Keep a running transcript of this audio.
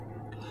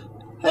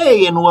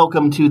Hey, and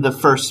welcome to the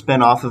first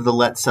spinoff of the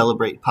Let's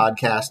Celebrate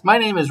podcast. My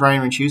name is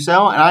Ryan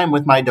Ranchuso, and I am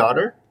with my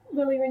daughter,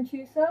 Lily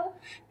Ranchuso.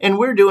 And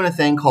we're doing a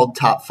thing called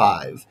Top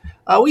 5.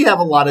 We have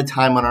a lot of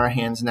time on our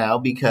hands now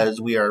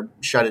because we are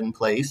shut in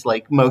place,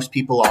 like most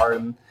people are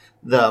in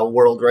the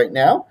world right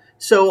now.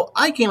 So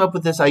I came up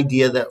with this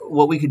idea that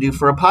what we could do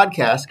for a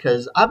podcast,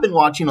 because I've been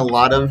watching a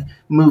lot of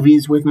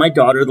movies with my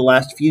daughter the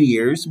last few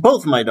years,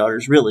 both of my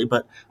daughters really,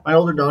 but my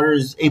older daughter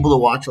is able to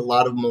watch a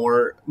lot of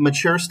more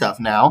mature stuff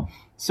now.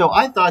 So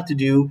I thought to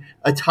do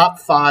a top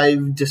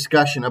 5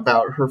 discussion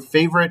about her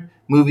favorite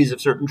movies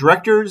of certain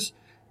directors,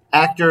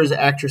 actors,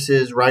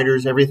 actresses,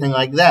 writers, everything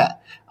like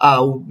that.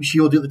 She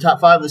will do the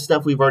top 5 of the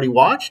stuff we've already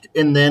watched,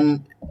 and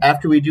then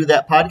after we do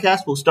that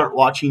podcast, we'll start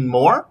watching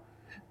more,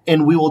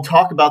 and we will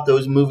talk about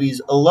those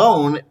movies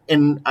alone,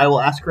 and I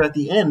will ask her at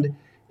the end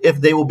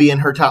if they will be in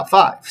her top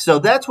 5. So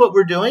that's what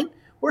we're doing.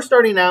 We're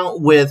starting out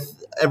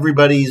with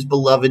everybody's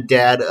beloved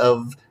dad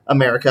of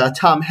America,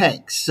 Tom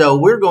Hanks. So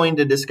we're going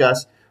to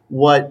discuss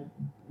what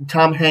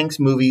Tom Hanks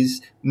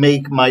movies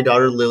make my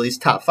daughter Lily's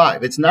top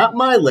 5. It's not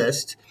my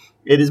list.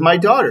 It is my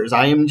daughter's.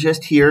 I am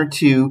just here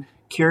to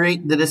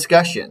curate the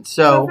discussion.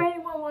 So if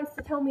anyone wants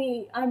to tell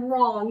me I'm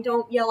wrong,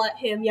 don't yell at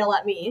him, yell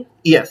at me.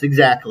 Yes,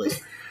 exactly.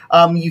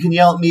 You can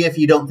yell at me if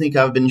you don't think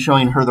I've been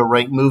showing her the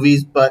right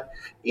movies, but,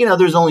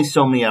 there's only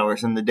so many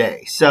hours in the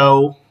day.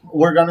 So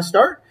we're going to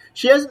start.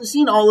 She hasn't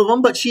seen all of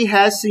them, but she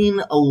has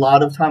seen a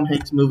lot of Tom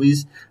Hanks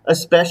movies,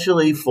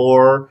 especially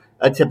for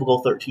a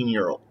typical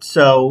 13-year-old.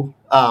 So,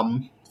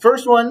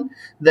 first one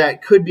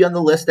that could be on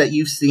the list that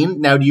you've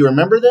seen. Now, do you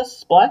remember this,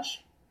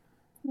 Splash?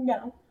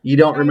 No. You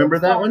don't remember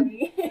that one?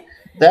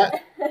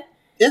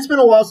 It's been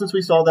a while since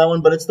we saw that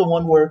one, but it's the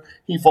one where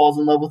he falls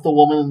in love with the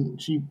woman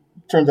and she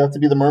turns out to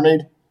be the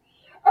mermaid.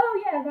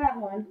 Oh, yeah,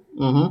 that one.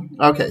 Mm-hmm.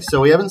 Okay,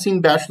 so we haven't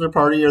seen Bachelor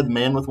Party or The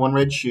Man with One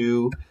Red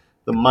Shoe,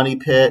 The Money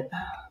Pit.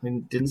 We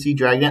didn't see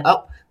Dragnet.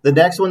 Oh, the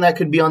next one that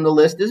could be on the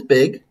list is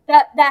Big.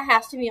 That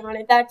has to be on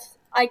it. That's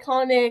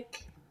iconic,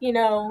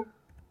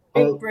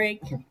 big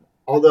break.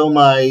 Although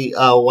my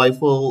wife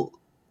will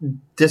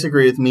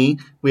disagree with me,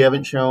 we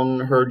haven't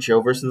shown her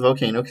Joe versus the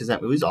Volcano because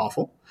that movie's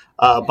awful.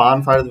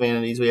 Bonfire of the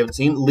Vanities we haven't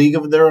seen. League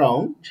of Their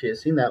Own, she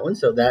has seen that one,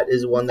 so that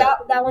is one that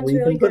we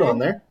really can put good. on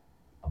there.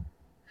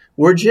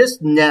 We're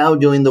just now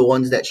doing the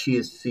ones that she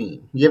has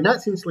seen. You have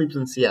not seen Sleeps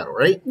in Seattle,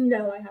 right?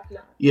 No, I have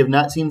not. You have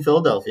not seen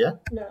Philadelphia.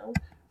 No.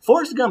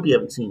 Forrest Gump you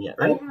haven't seen yet,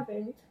 right? I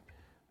haven't.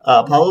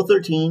 Apollo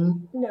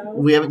 13. No.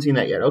 We haven't seen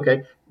that yet.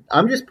 Okay.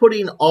 I'm just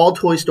putting all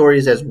Toy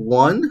Stories as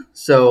one,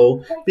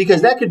 so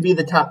because that could be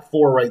the top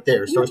 4 right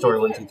there. Toy Story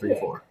 1, 2, 3,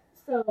 4.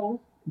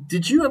 So.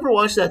 Did you ever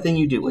watch that thing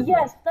you do with me?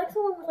 Yes, that's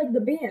the one with like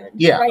the band.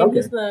 Yeah. Right. Okay.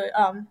 He's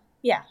the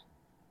yeah.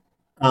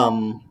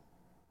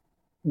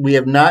 We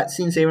have not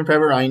seen Saving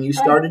Private Ryan. You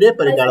started it,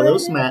 but it got a little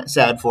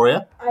sad for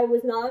you. I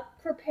was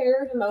not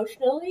prepared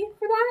emotionally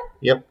for that.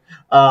 Yep.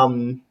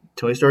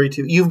 Toy Story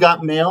 2. You've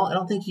Got Mail. I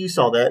don't think you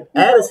saw that.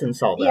 No. Addison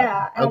saw that.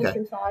 Yeah,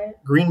 Addison saw it.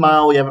 Green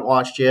Mile we haven't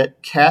watched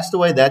yet.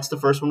 Castaway, that's the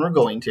first one we're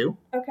going to.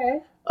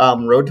 Okay.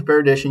 Road to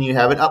Perdition you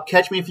haven't.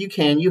 Catch Me If You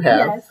Can you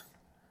have. Yes.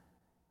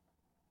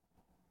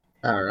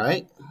 All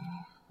right.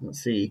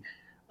 Let's see.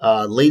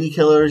 Lady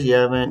Killers you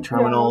haven't.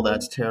 Terminal,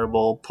 that's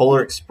terrible.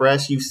 Polar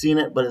Express, you've seen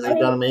it, but is it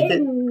going to make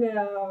it?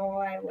 No,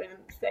 I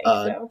wouldn't say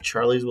so.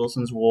 Charlie's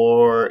Wilson's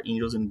War,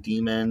 Angels and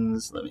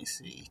Demons. Let me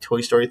see.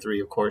 Toy Story 3,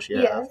 of course, you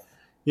have. Yes.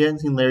 You haven't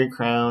seen Larry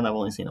Crown. I've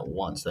only seen it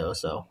once, though.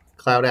 So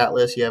Cloud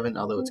Atlas, you haven't,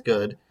 although it's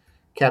good.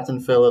 Captain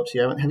Phillips,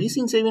 you haven't. Have you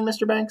seen Saving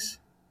Mr. Banks?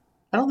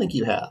 I don't think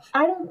you have.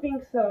 I don't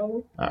think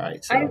so. All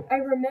right. So I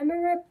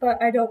remember it,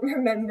 but I don't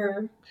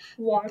remember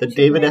watching the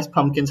David S.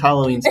 Pumpkins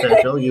Halloween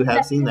special. You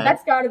have seen that.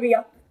 That's got to be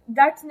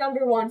that's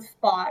number 1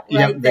 spot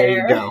right yep, there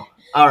you go.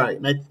 All right.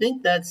 And I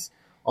think that's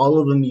all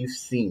of them you've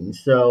seen.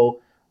 So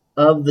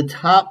of the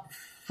top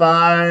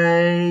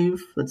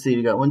 5, let's see.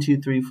 We got 1, 2,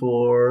 3,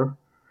 4. 1,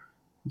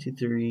 2,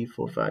 3,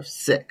 4, 5,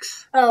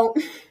 6. Oh.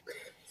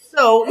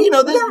 So,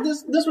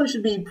 this one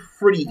should be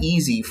pretty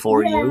easy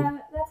for you. Yeah,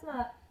 that's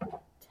not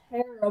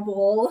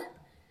terrible.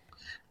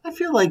 I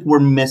feel like we're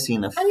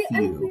missing a few. I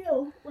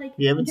feel like...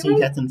 You haven't seen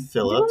Captain Phillips?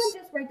 Do you want to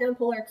just write down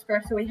Polar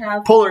Express so we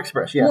have... Polar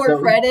Express, yeah. More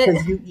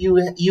credit. Because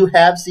you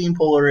have seen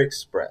Polar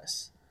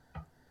Express.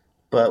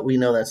 But we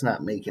know that's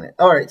not making it.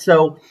 All right,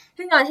 so...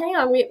 Hang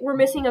on. We're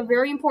missing a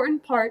very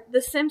important part.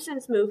 The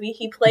Simpsons movie.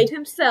 He played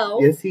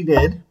himself. Yes, he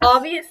did.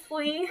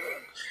 Obviously,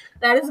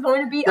 that is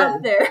going to be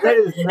up there. That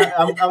is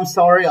not, I'm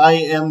sorry, I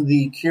am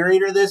the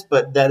curator of this,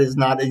 but that is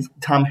not a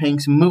Tom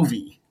Hanks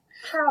movie.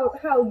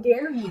 How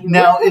dare you?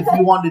 Now, if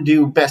you want to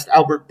do best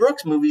Albert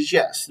Brooks movies,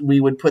 yes, we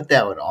would put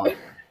that one on.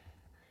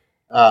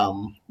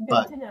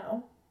 Good to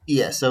know.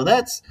 Yeah, so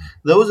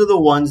those are the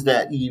ones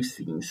that you've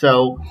seen.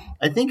 So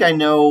I think I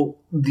know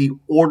the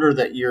order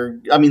that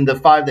the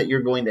 5 that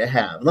you're going to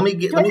have. Let me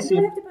see. Do I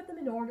have to put them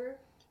in order?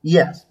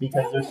 Yes,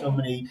 because there's so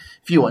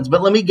few ones.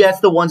 But let me guess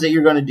the ones that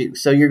you're going to do.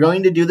 So you're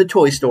going to do the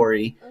Toy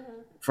Story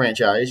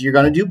franchise. You're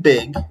going to do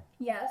Big.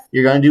 Yes.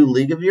 You're going to do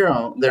League of Their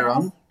Own.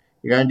 Yes.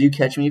 You're going to do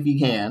Catch Me If You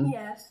Can.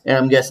 Yes. And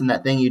I'm guessing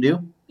that thing you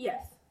do?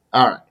 Yes.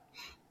 All right.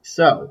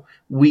 So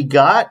we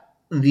got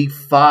the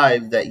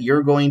 5 that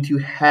you're going to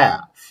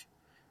have.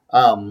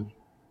 And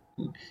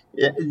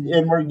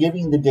we're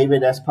giving the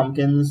David S.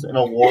 Pumpkins an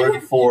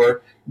award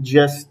for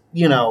just,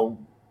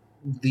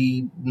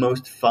 the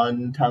most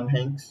fun Tom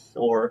Hanks,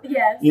 or,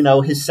 Yes.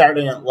 His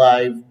Saturday Night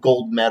Live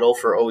gold medal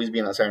for always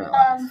being on Saturday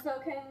Night Live.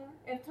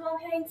 If Tom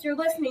Hanks, you're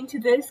listening to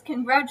this,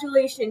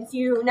 congratulations.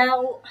 You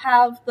now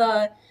have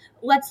the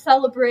Let's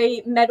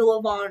Celebrate Medal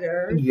of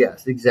Honor.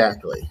 Yes,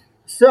 exactly.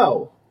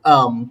 So,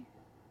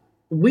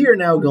 we are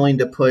now going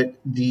to put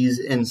these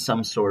in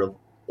some sort of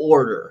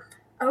order.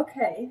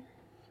 Okay.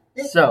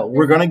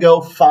 We're going to go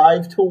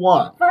 5 to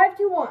 1. 5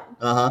 to 1.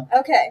 Uh-huh.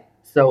 Okay.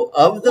 So,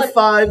 of the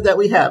 5 that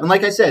we have, and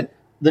like I said,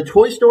 the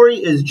Toy Story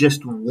is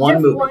just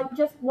one movie.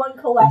 Just one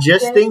collection.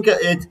 Just think,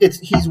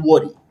 he's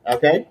Woody,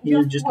 okay?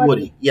 He's just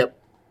Woody. Yep.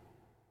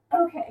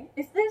 Okay.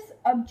 Is this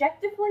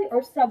objectively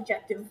or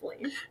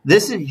subjectively?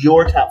 This is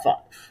your top 5.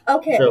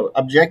 Okay. So,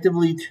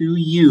 objectively to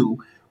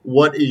you,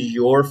 what is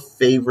your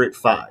favorite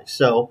 5?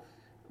 So,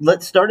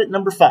 let's start at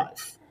number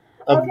 5.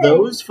 Of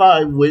those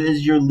 5, what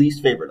is your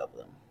least favorite of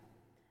them?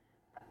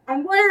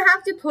 I'm going to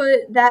have to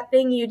put That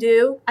Thing You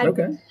Do.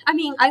 Okay. I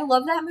mean, I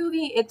love that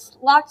movie. It's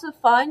lots of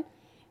fun,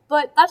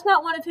 but that's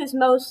not one of his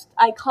most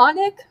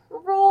iconic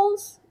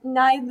roles.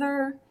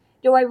 Neither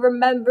do I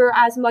remember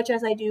as much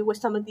as I do with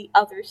some of the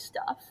other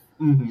stuff.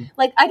 Mm-hmm.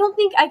 Like, I don't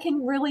think I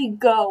can really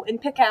go and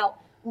pick out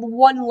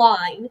one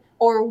line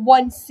or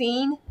one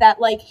scene that,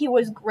 like, he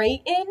was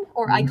great in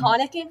or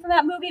iconic in from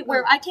that movie,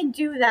 where I can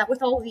do that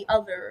with all the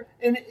other.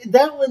 And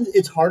that one,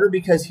 it's harder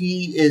because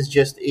he is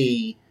just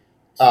a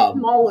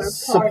smaller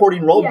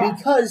supporting role,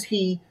 because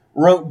he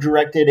wrote,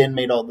 directed, and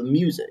made all the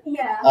music.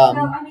 Yeah, so,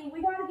 I mean,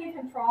 we gotta give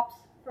him props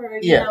for,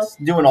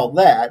 doing all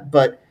that,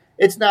 but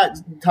it's not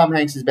Tom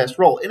Hanks' best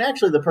role. And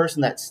actually, the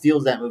person that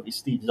steals that movie is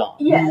Steve Zahn.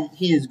 Yeah.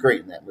 He is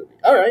great in that movie.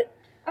 All right.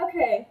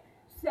 Okay,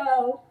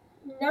 so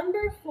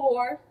number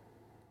 4,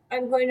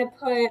 I'm going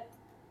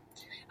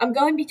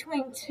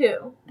between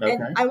 2. Okay.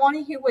 And I want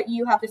to hear what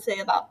you have to say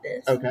about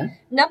this. Okay.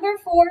 Number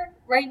 4,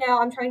 right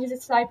now, I'm trying to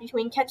decide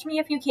between Catch Me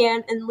If You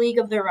Can and League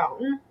of Their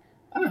Own.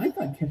 Oh, I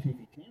thought Catch Me If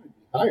You Can would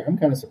be higher. I'm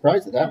kind of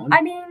surprised at that one.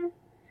 I mean,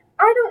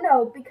 I don't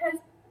know, because,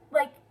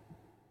 like,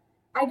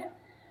 I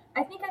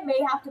think I may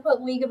have to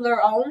put League of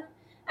Their Own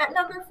at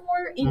number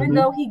 4, even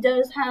though he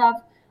does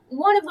have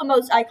one of the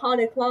most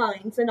iconic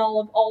lines in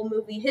all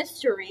movie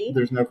history.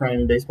 There's no crying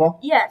in baseball?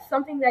 Yes,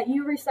 something that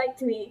you recite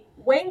to me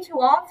way too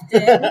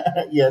often.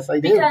 Yes, I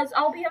do. Because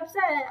I'll be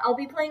upset, I'll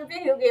be playing a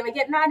video game, I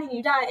get mad and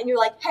you die, and you're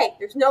like, hey,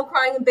 there's no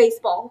crying in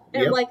baseball.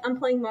 And I'm like, I'm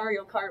playing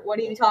Mario Kart, what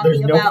are you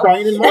talking about? There's no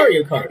crying in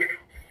Mario Kart.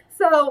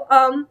 So,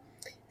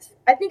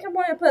 I think I'm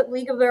going to put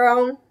League of Their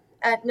Own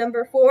at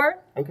number 4.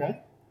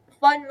 Okay.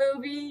 Fun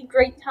movie,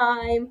 great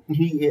time.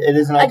 It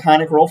is an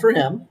iconic role for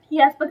him.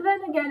 Yes, but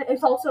then again,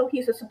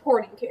 he's a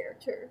supporting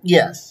character.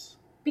 Yes.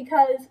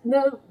 Because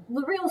the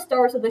real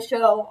stars of the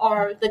show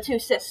are the 2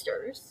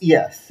 sisters.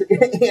 Yes.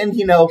 And,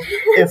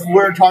 if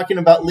we're talking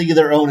about League of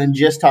Their Own and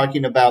just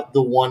talking about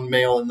the one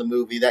male in the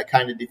movie, that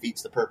kind of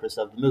defeats the purpose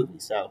of the movie,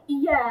 so.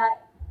 Yeah,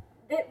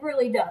 it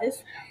really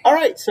does. All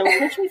right, so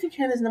Catch Me If You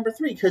Can is number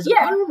 3, because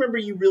I remember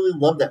you really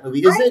loved that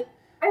movie. I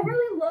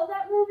really love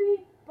that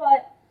movie,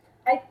 but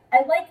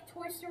I like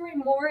Toy Story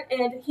more,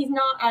 and he's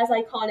not as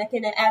iconic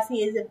in it as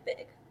he is in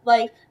Big.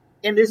 Like,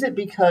 and is it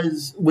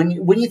because when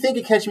you think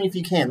of Catch Me If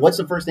You Can, what's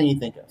the first thing you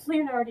think of?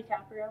 Leonardo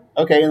DiCaprio.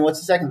 Okay, and what's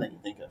the second thing you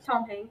think of?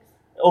 Tom Hanks.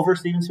 Over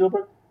Steven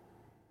Spielberg?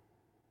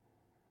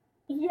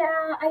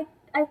 Yeah,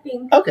 I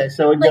think. Okay,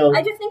 so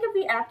I just think of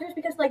the actors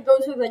because, like,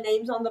 those are the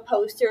names on the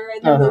poster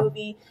and the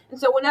movie, and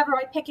so whenever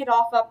I pick it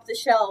off the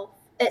shelf,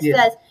 it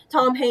says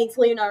Tom Hanks,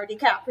 Leonardo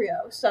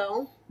DiCaprio,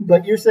 so.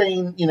 But you're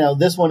saying,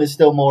 this one is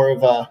still more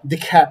of a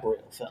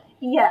DiCaprio film.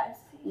 Yes.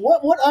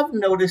 What I've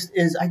noticed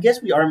is, I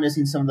guess we are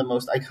missing some of the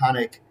most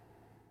iconic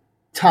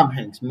Tom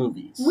Hanks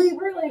movies. We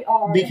really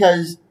are.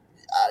 Because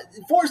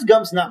Forrest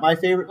Gump's not my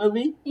favorite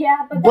movie.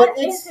 Yeah, but that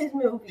is his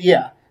movie.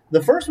 Yeah.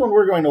 The first one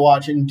we're going to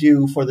watch and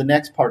do for the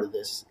next part of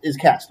this is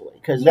Castaway,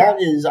 because that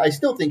is, I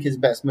still think, his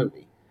best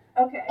movie.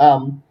 Okay.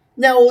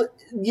 Now,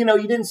 you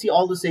didn't see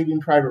all the Saving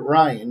Private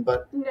Ryan,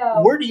 but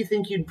where do you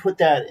think you'd put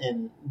that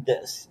in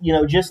this?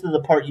 Just the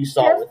part you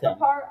saw with him. Just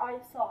the part I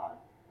saw.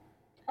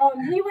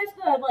 He was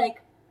the,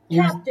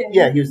 captain.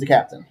 He was the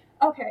captain.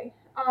 Okay.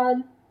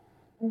 I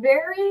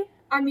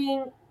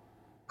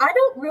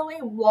don't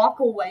really walk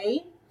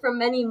away from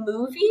many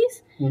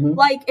movies. Mm-hmm.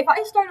 Like, if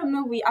I start a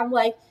movie, I'm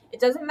like, it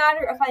doesn't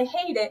matter if I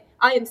hate it,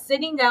 I am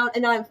sitting down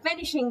and I'm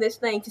finishing this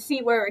thing to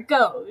see where it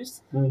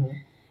goes. Mm-hmm.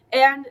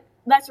 And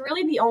that's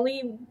really the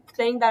only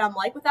thing that I'm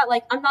like with that.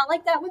 Like, I'm not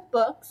like that with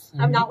books.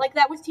 I'm not like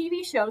that with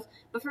TV shows.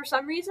 But for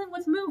some reason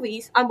with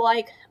movies, I'm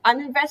like, I'm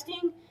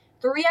investing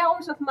 3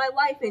 hours of my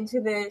life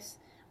into this.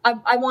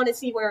 I want to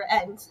see where it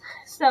ends.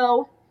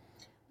 So,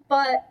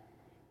 but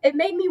it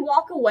made me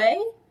walk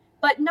away,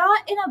 but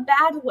not in a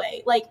bad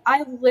way. Like,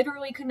 I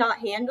literally could not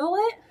handle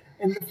it.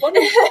 And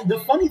the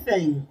funny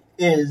thing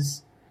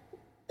is,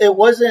 it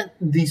wasn't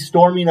the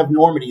storming of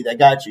Normandy that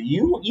got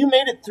you. You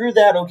made it through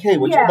that okay,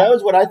 which that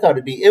was what I thought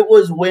it'd be. It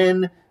was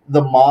when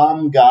the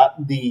mom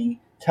got the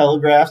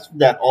telegraph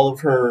that all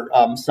of her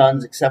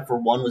sons, except for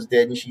one, was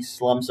dead, and she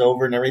slumps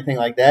over and everything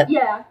like that.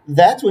 Yeah.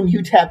 That's when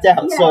you tapped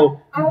out. Yeah,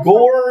 So I was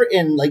gore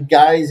and like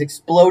guys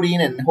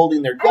exploding and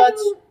holding their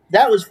guts,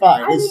 that was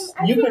fine.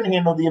 You couldn't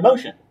handle the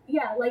emotion.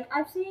 Yeah, like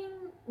I've seen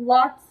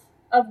lots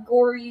of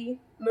gory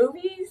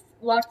movies,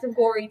 lots of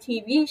gory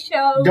TV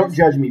shows. Don't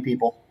judge me,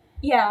 people.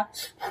 Yeah.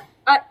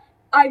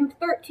 I'm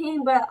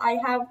 13, but I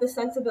have the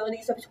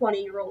sensibilities of a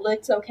 20-year-old.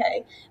 It's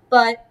okay.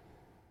 But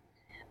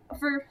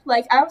for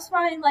like, I was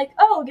fine. Like,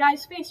 oh,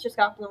 guy's face just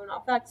got blown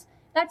off. That's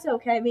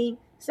okay. I mean,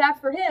 sad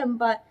for him.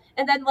 But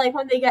and then like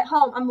when they get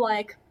home, I'm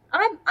like,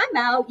 I'm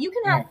out. You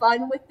can have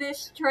fun with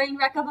this train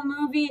wreck of a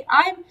movie.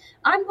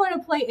 I'm going to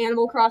play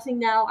Animal Crossing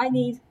now. I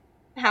need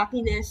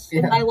happiness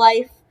in my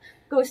life.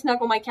 Go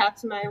snuggle my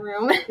cats in my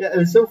room. Yeah, it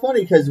was so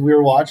funny because we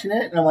were watching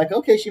it, and I'm like,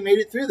 okay, she made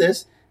it through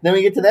this. Then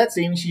we get to that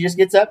scene, she just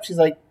gets up. She's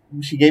like,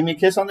 she gave me a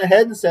kiss on the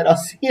head and said, "I'll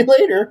see you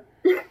later."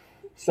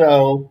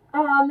 So.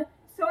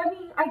 So I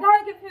mean, I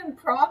gotta give him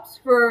props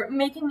for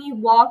making me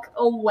walk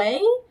away,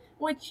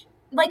 which,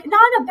 like,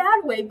 not in a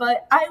bad way,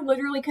 but I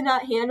literally could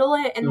not handle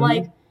it, and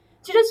like,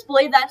 to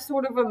display that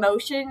sort of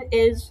emotion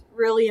is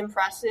really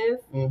impressive.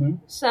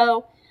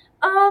 So,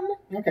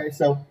 Okay,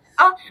 so.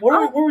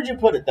 Where would you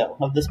put it, though,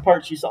 of this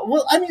part you saw?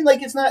 Well, I mean,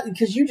 like, it's not,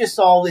 because you just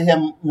saw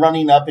him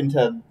running up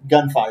into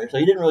gunfire, so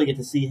you didn't really get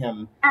to see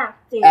him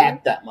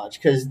act that much,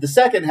 because the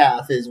second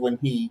half is when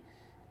he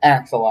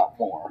acts a lot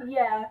more.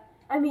 Yeah,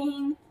 I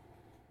mean,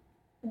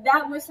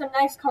 that was some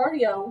nice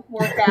cardio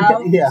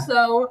workout. Yeah.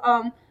 So,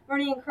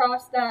 running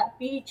across that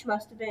beach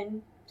must have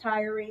been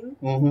tiring.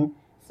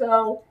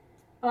 So,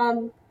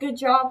 good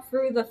job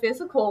for the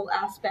physical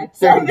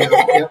aspects of it.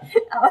 Yep.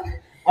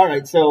 All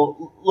right,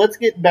 so let's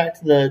get back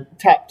to the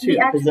top two,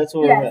 because that's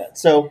where we're at.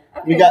 So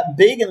we got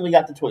Big and we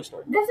got the Toy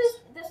Story. This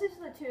is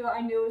the two I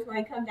knew was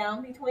going to come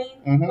down between.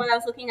 When I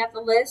was looking at the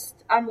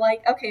list, I'm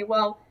like, okay,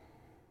 well,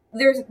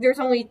 there's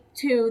only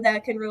two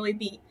that can really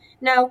beat.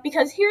 Now,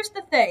 because here's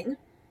the thing.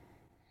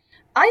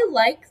 I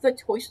like the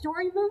Toy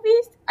Story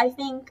movies, I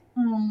think,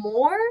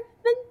 more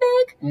than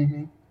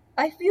Big.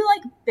 I feel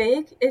like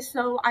Big is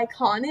so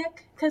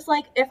iconic, because,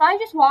 like, if I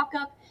just walk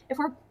up,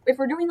 if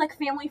we're doing, like,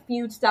 Family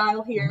Feud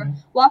style here,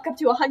 walk up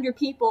to 100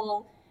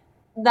 people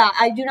that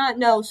I do not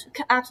know,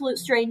 absolute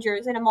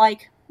strangers, and I'm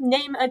like,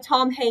 name a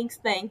Tom Hanks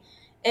thing,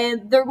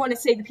 and they're going to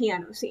say the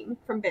piano scene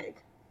from Big.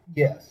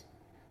 Yes,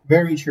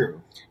 very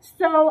true.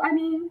 So, I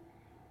mean,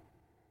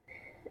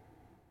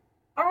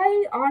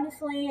 I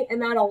honestly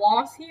am at a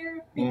loss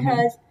here,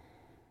 because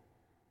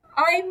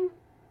I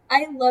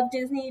love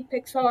Disney,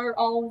 Pixar,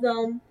 all of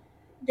them.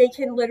 They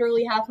can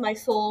literally have my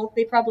soul.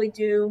 They probably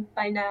do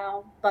by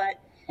now, but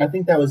I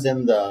think that was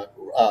in the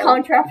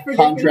contract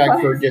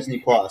for Disney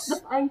Plus. The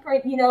fine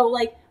print, you know,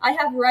 like, I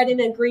have read and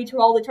agreed to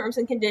all the terms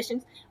and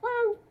conditions.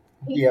 Well,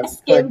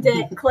 skimmed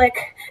it,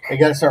 click. I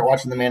gotta start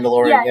watching The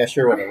Mandalorian. Yeah,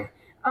 sure, whatever.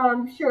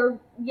 Sure,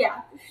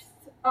 yeah.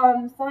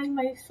 Find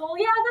my soul.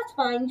 Yeah, that's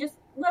fine. Just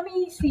let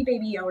me see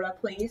Baby Yoda,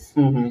 please.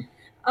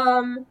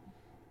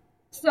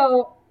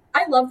 So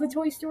I love the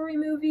Toy Story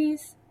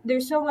movies. They're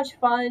so much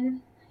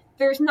fun.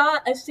 There's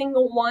not a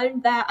single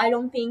one that I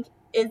don't think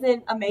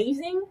isn't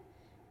amazing.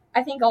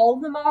 I think all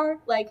of them are,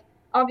 like,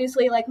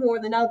 obviously, like, more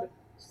than others,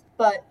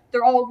 but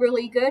they're all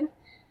really good.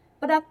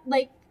 But that,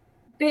 like,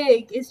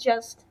 Big is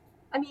just,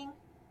 I mean,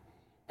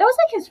 that was,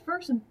 like, his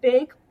first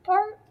big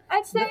part,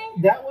 I'd say.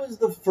 That was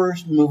the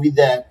first movie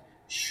that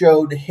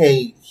showed,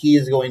 hey, he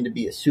is going to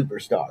be a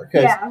superstar.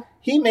 Because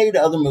he made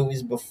other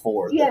movies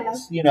before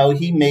this. You know,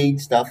 he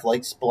made stuff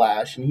like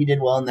Splash, and he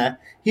did well in that.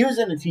 He was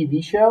in a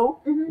TV show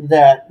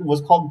that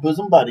was called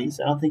Bosom Buddies.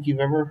 I don't think you've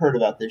ever heard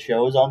about this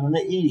show. It was on in the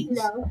 80s.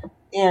 No.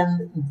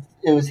 And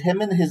it was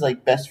him and his,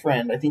 like, best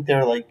friend. I think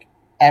they're, like,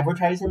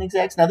 advertising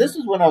execs. Now, this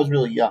was when I was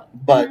really young.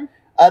 But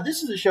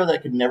this is a show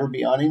that could never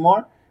be on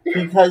anymore.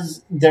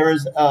 Because there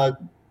is a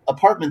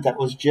apartment that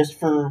was just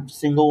for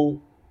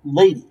single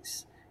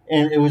ladies.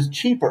 And it was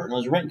cheaper. And it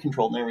was rent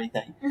controlled and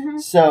everything.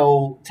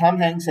 So Tom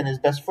Hanks and his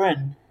best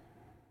friend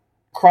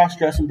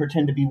cross-dress and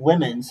pretend to be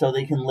women so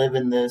they can live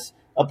in this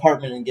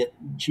apartment and get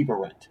cheaper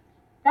rent.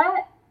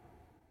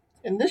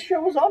 And this show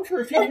was on for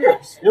a few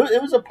years.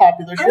 It was a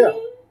popular show. I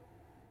mean,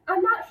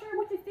 I'm not sure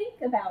what to think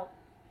about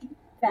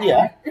that.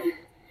 Yeah.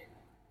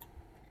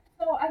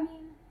 So, I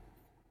mean...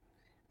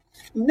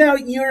 Now,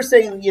 you were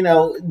saying, you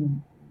know,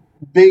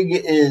 Big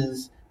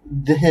is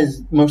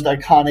his most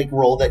iconic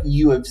role that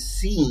you have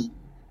seen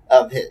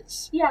of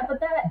his. Yeah,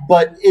 but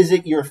But is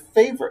it your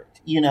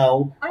favorite? You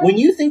know, when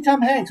you think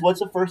Tom Hanks, what's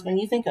the first thing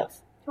you think of?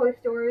 Toy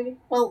Story.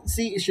 Well,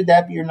 see, should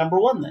that be your number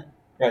one then,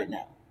 right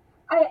now?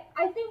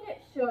 I think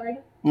it should.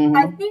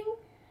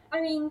 I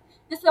mean,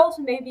 this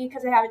also may be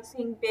because I haven't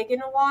seen Big in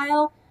a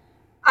while.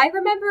 I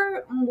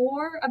remember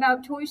more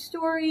about Toy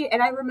Story,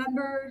 and I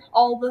remember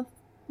all the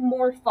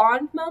more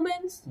fond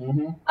moments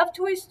of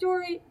Toy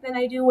Story than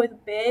I do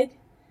with Big.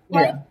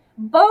 Like,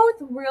 both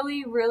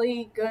really,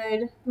 really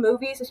good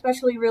movies,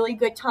 especially really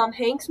good Tom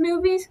Hanks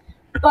movies.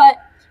 But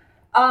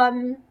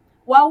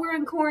while we're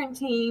in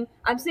quarantine,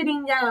 I'm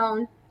sitting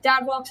down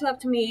Dad walks up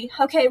to me,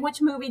 okay,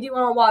 which movie do you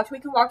want to watch? We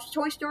can watch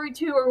Toy Story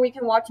 2 or we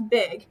can watch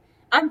Big.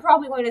 I'm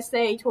probably going to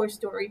say Toy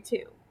Story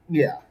 2.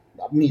 Yeah,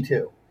 me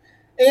too.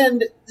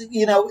 And,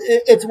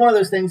 it's one of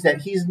those things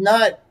that he's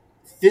not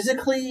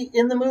physically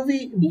in the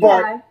movie,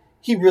 but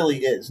he really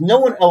is. No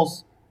one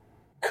else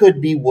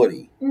could be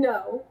Woody.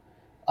 No.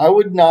 I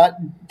would not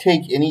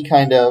take any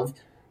kind of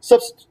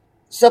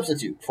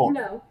substitute for him.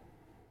 No.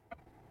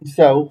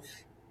 So,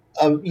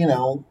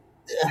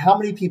 how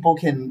many people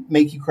can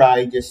make you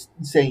cry just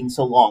saying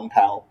 "so long,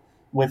 pal"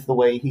 with the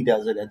way he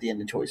does it at the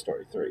end of Toy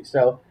Story 3?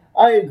 So,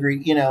 I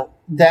agree.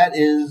 That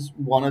is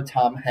one of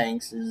Tom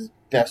Hanks's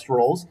best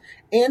roles.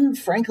 And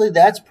frankly,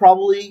 that's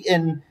probably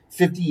in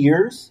 50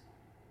 years,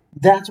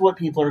 that's what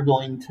people are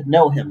going to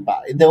know him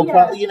by. They'll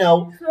probably,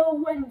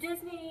 So when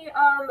Disney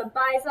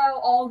buys out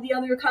all the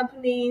other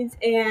companies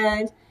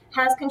and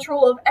has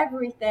control of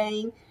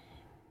everything,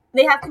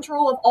 they have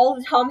control of all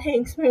the Tom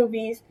Hanks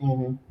movies.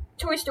 Mm-hmm.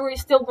 Toy Story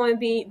is still going to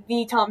be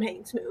the Tom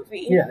Hanks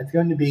movie. Yeah, it's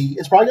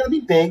probably going to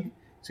be Big,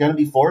 it's going to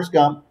be Forrest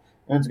Gump,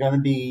 and it's going to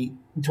be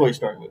Toy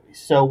Story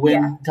movies. So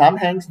when Tom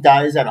Hanks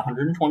dies at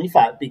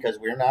 125, because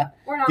we're not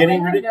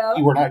getting rid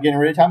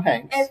of Tom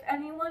Hanks. If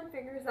anyone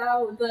figures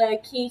out the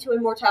key to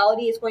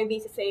immortality is going to be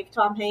to save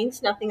Tom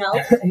Hanks, nothing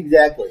else.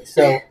 Exactly.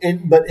 So,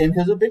 but in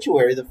his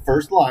obituary, the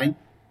first line,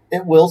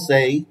 it will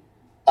say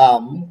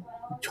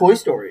Toy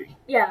Story.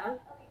 Yeah.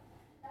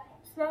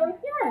 So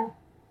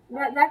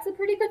that's a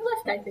pretty good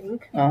list, I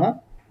think. Uh-huh.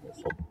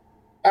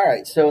 All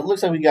right, so it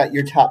looks like we got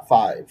your top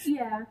 5.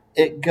 Yeah.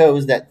 It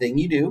goes That Thing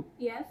You Do.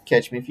 Yes.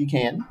 Catch Me If You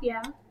Can.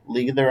 Yeah.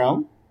 League of Their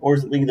Own? Or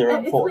is it League of Their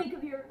Own 4?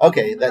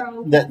 Okay,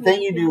 that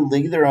Thing You Do,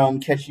 League of Their Own,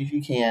 Catch Me If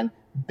You Can,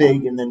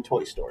 Big, and then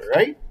Toy Story,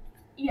 right?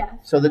 Yeah.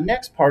 So the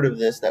next part of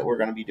this that we're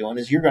going to be doing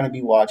is you're going to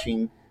be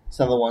watching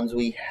some of the ones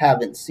we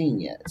haven't seen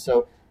yet.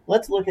 So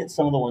let's look at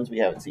some of the ones we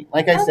haven't seen.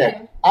 Like I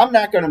said, I'm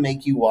not going to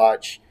make you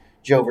watch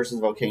Joe versus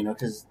Volcano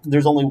because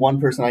there's only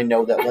one person I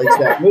know that likes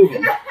that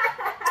movie.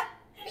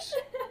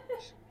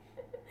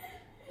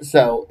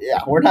 So, yeah,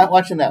 we're not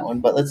watching that one,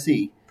 but let's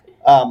see.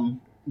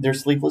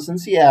 There's Sleepless in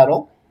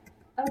Seattle.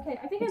 Okay,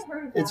 I think I've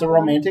heard of that. It's a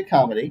romantic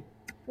comedy.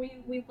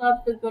 We love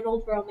the good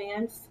old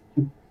romance.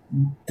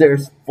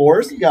 There's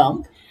Forrest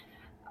Gump.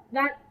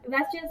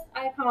 That's just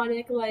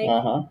iconic, like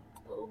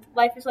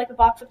life is like a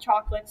box of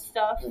chocolates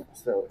stuff.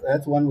 So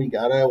that's one we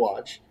gotta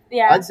watch.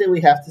 Yeah. I'd say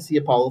we have to see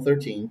Apollo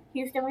 13.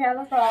 Houston, we have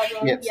a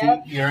problem. Yep.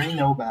 See, you already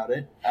know about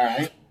it. All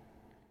right.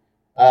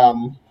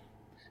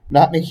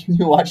 Not making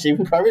you watch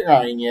Saving Private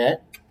Ryan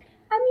yet.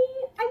 I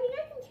mean, I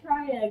can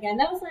try it again.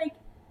 That was like...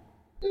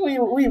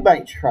 We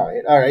might try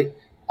it. All right.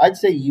 I'd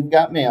say You've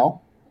Got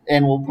Mail,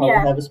 and we'll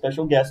probably have a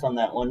special guest on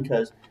that one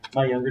because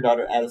my younger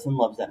daughter Addison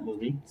loves that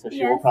movie, so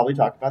she will probably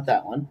talk about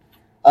that one.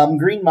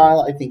 Green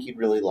Mile, I think you'd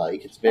really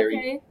like. It's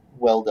very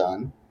well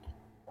done.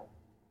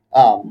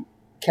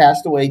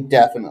 Castaway,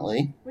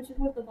 definitely. Which is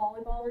with the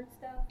volleyball and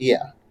stuff?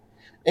 Yeah.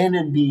 And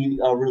it'd be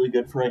really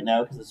good for right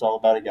now because it's all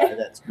about a guy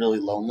that's really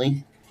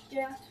lonely.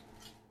 Yeah.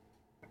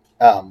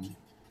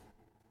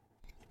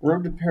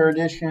 Road to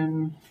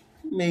Perdition,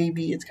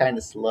 maybe. It's kind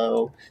of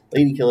slow.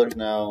 Lady Killers,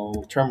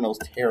 no. Terminal's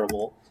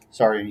terrible.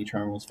 Sorry, any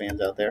Terminals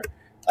fans out there.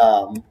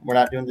 We're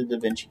not doing the Da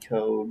Vinci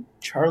Code.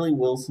 Charlie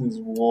Wilson's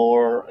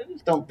War, I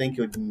just don't think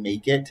it would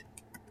make it.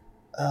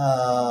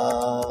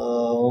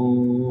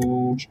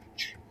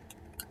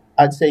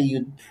 I'd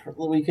say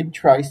we could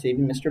try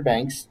Saving Mr.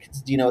 Banks.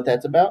 Do you know what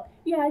that's about?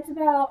 Yeah, it's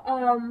about,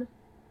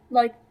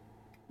 like,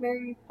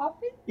 Mary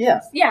Poppins?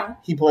 Yeah. Yeah.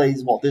 He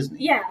plays Walt Disney.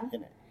 Yeah.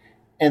 In it.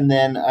 And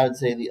then I would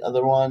say the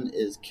other one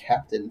is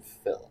Captain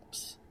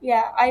Phillips.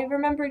 Yeah, I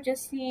remember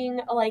just seeing,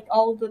 like,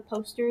 all the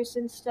posters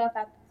and stuff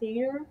at the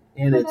theater.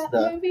 And it's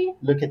movie.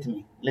 Look at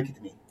me,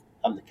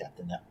 I'm the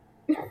captain now.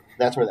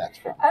 That's where that's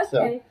from. Okay.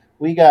 So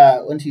we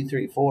got 1, 2,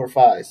 3, 4,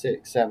 5,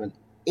 6, 7,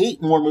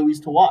 8 more movies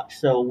to watch.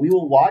 So we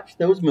will watch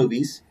those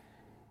movies,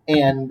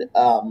 and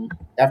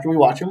after we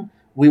watch them,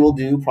 we will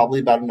do probably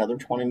about another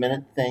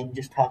 20-minute thing,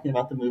 just talking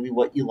about the movie,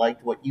 what you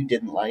liked, what you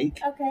didn't like.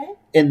 Okay.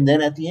 And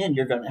then at the end,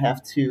 you're going to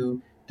have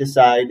to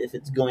decide if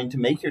it's going to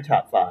make your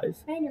top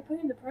 5. Man, you're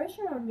putting the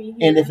pressure on me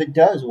here. And if it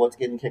does, what's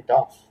getting kicked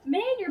off?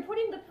 Man, you're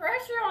putting the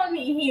pressure on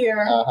me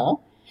here. Uh-huh.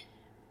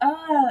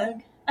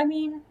 I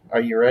mean...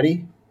 Are you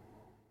ready?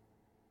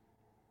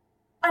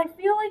 I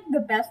feel like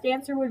the best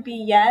answer would be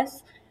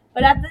yes,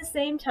 but at the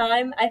same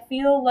time, I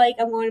feel like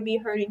I'm going to be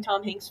hurting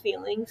Tom Hanks'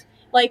 feelings.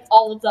 Like,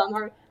 all of them.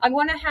 Or I'm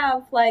going to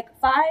have, like,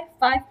 5,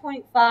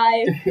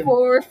 5.5,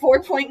 4,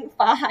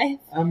 4.5.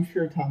 I'm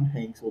sure Tom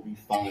Hanks will be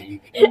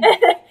fine.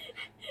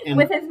 And,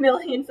 with his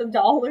millions of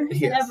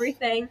dollars and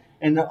everything.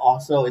 And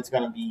also, it's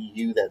going to be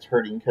you that's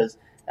hurting, because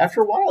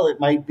after a while, it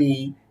might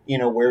be,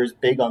 where's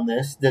Big on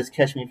this? Does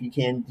Catch Me If You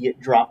Can get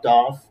dropped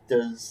off?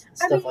 Does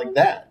stuff like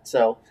that?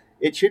 So,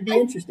 it should be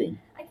interesting.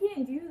 I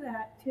can't do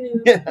that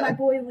to my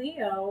boy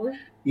Leo.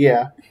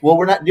 Yeah. Well,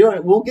 we're not doing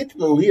it. We'll get to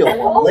the Leo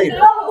one later.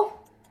 No.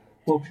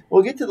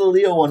 We'll get to the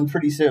Leo one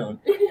pretty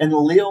soon. And the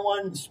Leo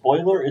one,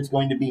 spoiler, it's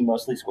going to be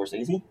mostly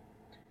Scorsese.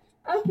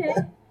 Okay.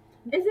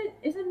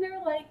 Isn't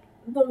there, like,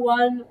 the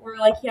one where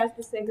like he has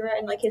the cigarette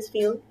and like his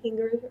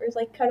finger is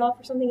like cut off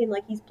or something and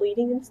like he's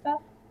bleeding and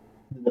stuff?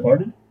 The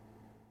Departed?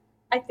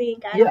 I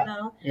think I Yeah. don't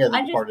know. Yeah,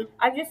 The Departed.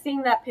 I've just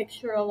seen that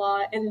picture a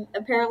lot, and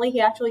apparently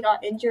he actually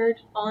got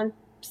injured on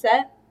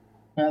set.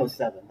 That was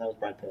 7. That was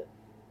Brad Pitt.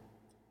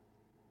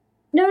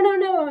 No.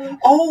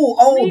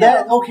 Oh, Leo.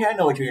 that. Okay, I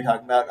know what you're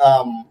talking about.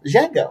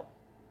 Django.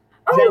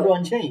 Oh, Django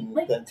Unchained,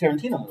 like the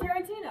Tarantino movie.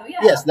 Tarantino, yeah.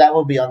 Yes, that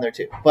will be on there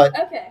too. But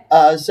Okay.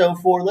 so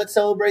for Let's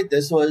Celebrate,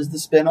 this was the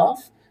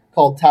spinoff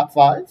called Top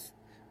 5.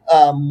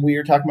 We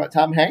are talking about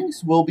Tom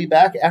Hanks. We'll be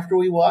back after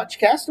we watch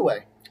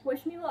Castaway.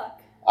 Wish me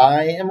luck.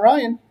 I am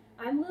Ryan.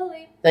 I'm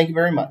Lily. Thank you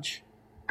very much.